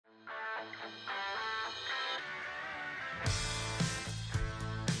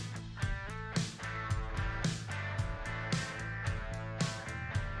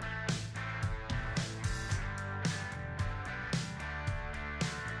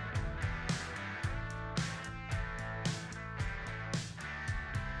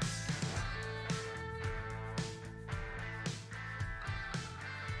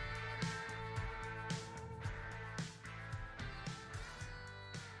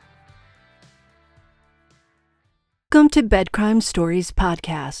Welcome to Bed Crime Stories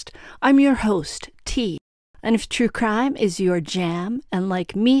Podcast. I'm your host, T. And if true crime is your jam, and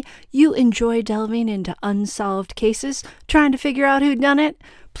like me, you enjoy delving into unsolved cases, trying to figure out who done it,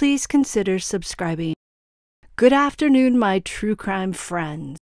 please consider subscribing. Good afternoon, my true crime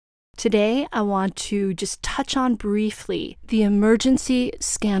friends. Today, I want to just touch on briefly the emergency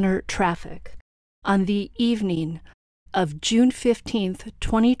scanner traffic on the evening of June 15th,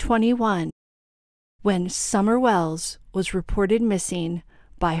 2021, when Summer Wells was reported missing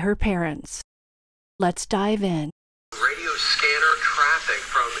by her parents. Let's dive in. Radio scanner traffic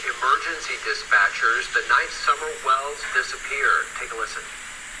from emergency dispatchers the night Summer Wells disappeared. Take a listen.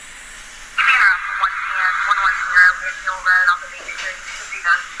 Give me around 110, 110 Van Hill Road on the beach street to be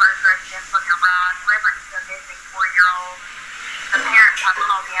the first residence on your ride. Reference to a missing 4-year-old. The parents have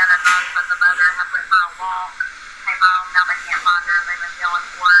called in and known that the mother had went for a walk. Came home, now they can't find her. They've been yelling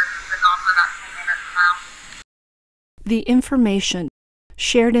for her. She's been gone for about 10 minutes now. The information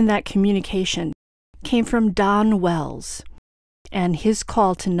shared in that communication came from Don Wells and his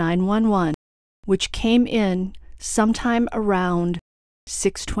call to 911, which came in sometime around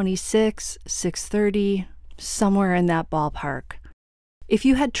 6:26, 6:30, somewhere in that ballpark. If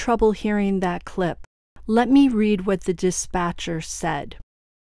you had trouble hearing that clip, let me read what the dispatcher said.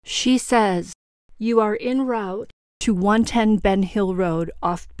 She says, "You are en route to 110 Ben Hill Road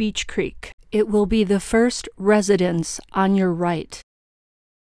off Beach Creek. It will be the first residence on your right."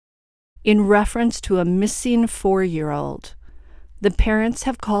 In reference to a missing 4-year-old, the parents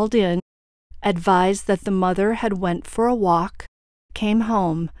have called in, advised that the mother had went for a walk, came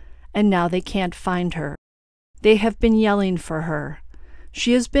home, and now they can't find her. They have been yelling for her.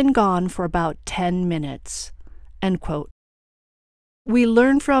 She has been gone for about 10 minutes. End quote. We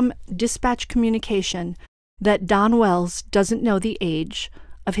learn from dispatch communication that Don Wells doesn't know the age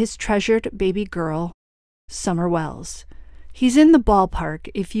of his treasured baby girl, Summer Wells. He's in the ballpark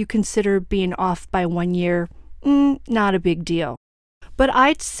if you consider being off by 1 year, not a big deal. But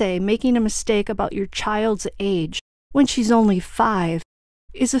I'd say making a mistake about your child's age when she's only 5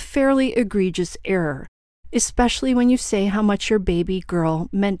 is a fairly egregious error, especially when you say how much your baby girl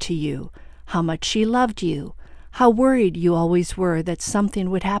meant to you, how much she loved you, how worried you always were that something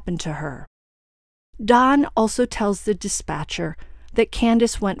would happen to her. Don also tells the dispatcher that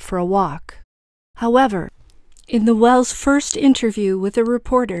Candace went for a walk. However, in the Wells' first interview with a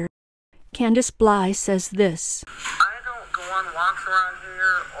reporter, Candace Bly says this: "I don't go on walks around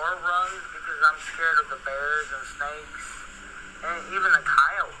here or runs because I'm scared of the bears and snakes and even the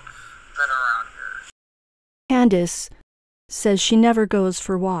coyotes that are around here." Candace says she never goes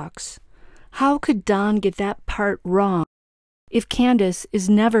for walks. How could Don get that part wrong if Candace is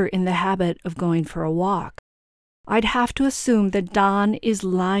never in the habit of going for a walk? I'd have to assume that Don is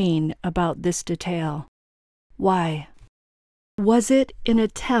lying about this detail. Why? Was it an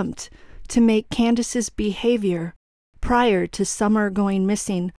attempt to make Candace's behavior prior to Summer going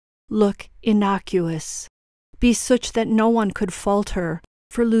missing look innocuous, be such that no one could fault her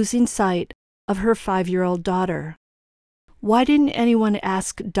for losing sight of her 5-year-old daughter? Why didn't anyone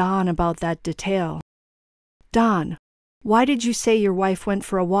ask Don about that detail? Don, why did you say your wife went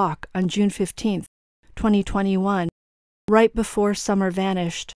for a walk on June 15th, 2021, right before Summer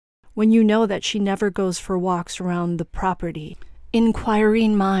vanished, when you know that she never goes for walks around the property?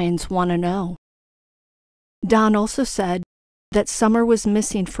 Inquiring minds want to know. Don also said that Summer was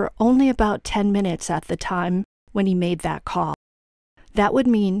missing for only about 10 minutes at the time when he made that call. That would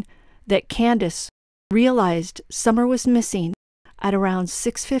mean that Candace realized Summer was missing at around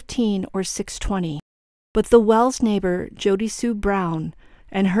 6:15 or 6:20. But the Wells neighbor, Jody Sue Brown,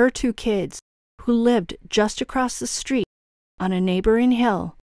 and her 2 kids, who lived just across the street on a neighboring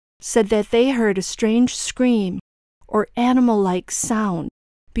hill, said that they heard a strange scream or animal-like sound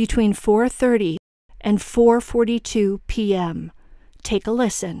between 4:30 and 4:42 p.m. Take a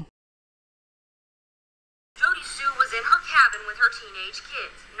listen. Jody Sue was in her cabin with her teenage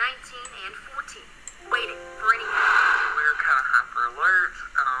kids, 19 and 14, waiting for any help. We were kind of hyper alert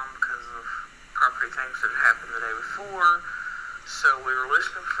because of property things that had happened the day before. So we were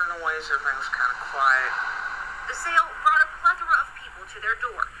listening for noise. Everything was kind of quiet. The sale brought a plethora of people to their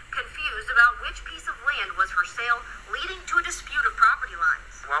door, confused about which piece of land was for sale, leading to a dispute of property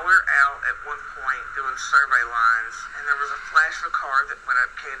lines. While we were out at one point doing survey lines, and there was a flash of a car that went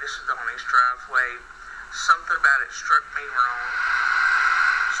up Candace's awning's driveway. Something about it struck me wrong.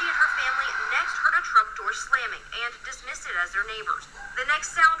 She and her family next heard a truck door slamming and dismissed it as their neighbors. The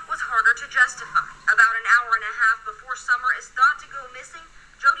next sound was harder to justify. About an hour and a half before Summer is thought to go missing,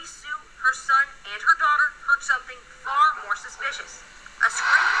 Jody Sue, her son, and her daughter heard something far more suspicious. A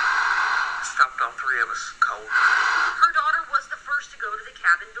scream. Stopped all three of us cold. Her daughter was the first to go to the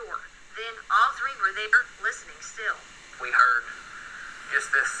cabin door. Then all three were there, listening still. We heard just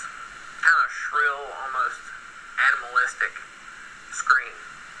this kind of shrill, almost animalistic scream.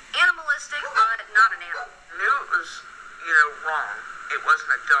 Animalistic, but not an animal. Knew it was, wrong. It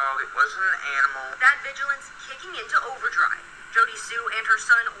wasn't a dog. It wasn't an animal. That vigilance kicking into overdrive. Jody Sue and her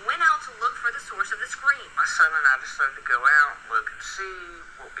son went out to look for the source of the scream. My son and I decided to go out, look and see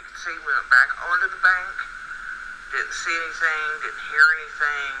what we could see. We went back onto the bank. Didn't see anything. Didn't hear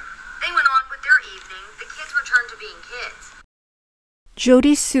anything. They went on with their evening. The kids returned to being kids.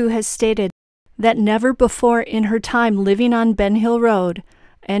 Jody Sue has stated that never before in her time living on Ben Hill Road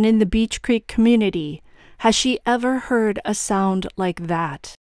and in the Beech Creek community has she ever heard a sound like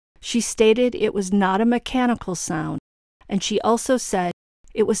that. She stated it was not a mechanical sound, and she also said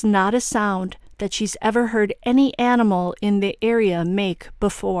it was not a sound that she's ever heard any animal in the area make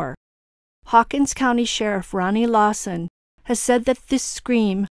before. Hawkins County Sheriff Ronnie Lawson has said that this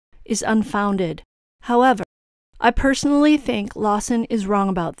scream is unfounded. However, I personally think Lawson is wrong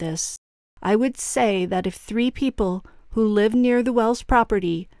about this. I would say that if 3 people who live near the Wells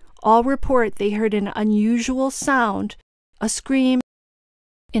property all report they heard an unusual sound, a scream,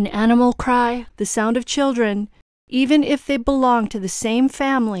 an animal cry, the sound of children, even if they belong to the same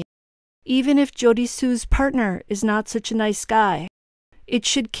family, even if Jody Sue's partner is not such a nice guy, it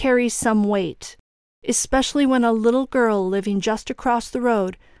should carry some weight, especially when a little girl living just across the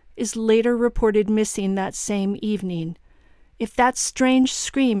road is later reported missing that same evening. If that strange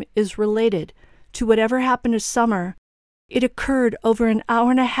scream is related to whatever happened to Summer, it occurred over an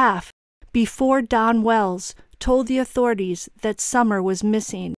hour and a half before Don Wells told the authorities that Summer was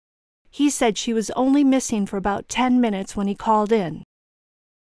missing. He said she was only missing for about 10 minutes when he called in.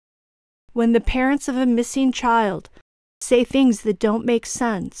 When the parents of a missing child say things that don't make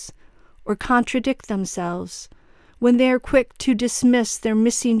sense or contradict themselves, when they are quick to dismiss their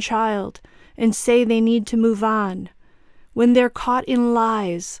missing child and say they need to move on, when they're caught in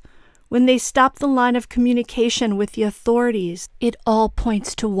lies, when they stop the line of communication with the authorities, it all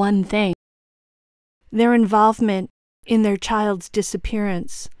points to one thing: their involvement in their child's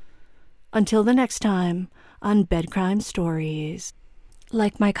disappearance. Until the next time on Bed Crime Stories.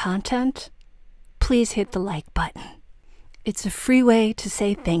 Like my content? Please hit the like button. It's a free way to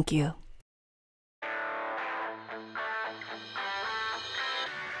say thank you.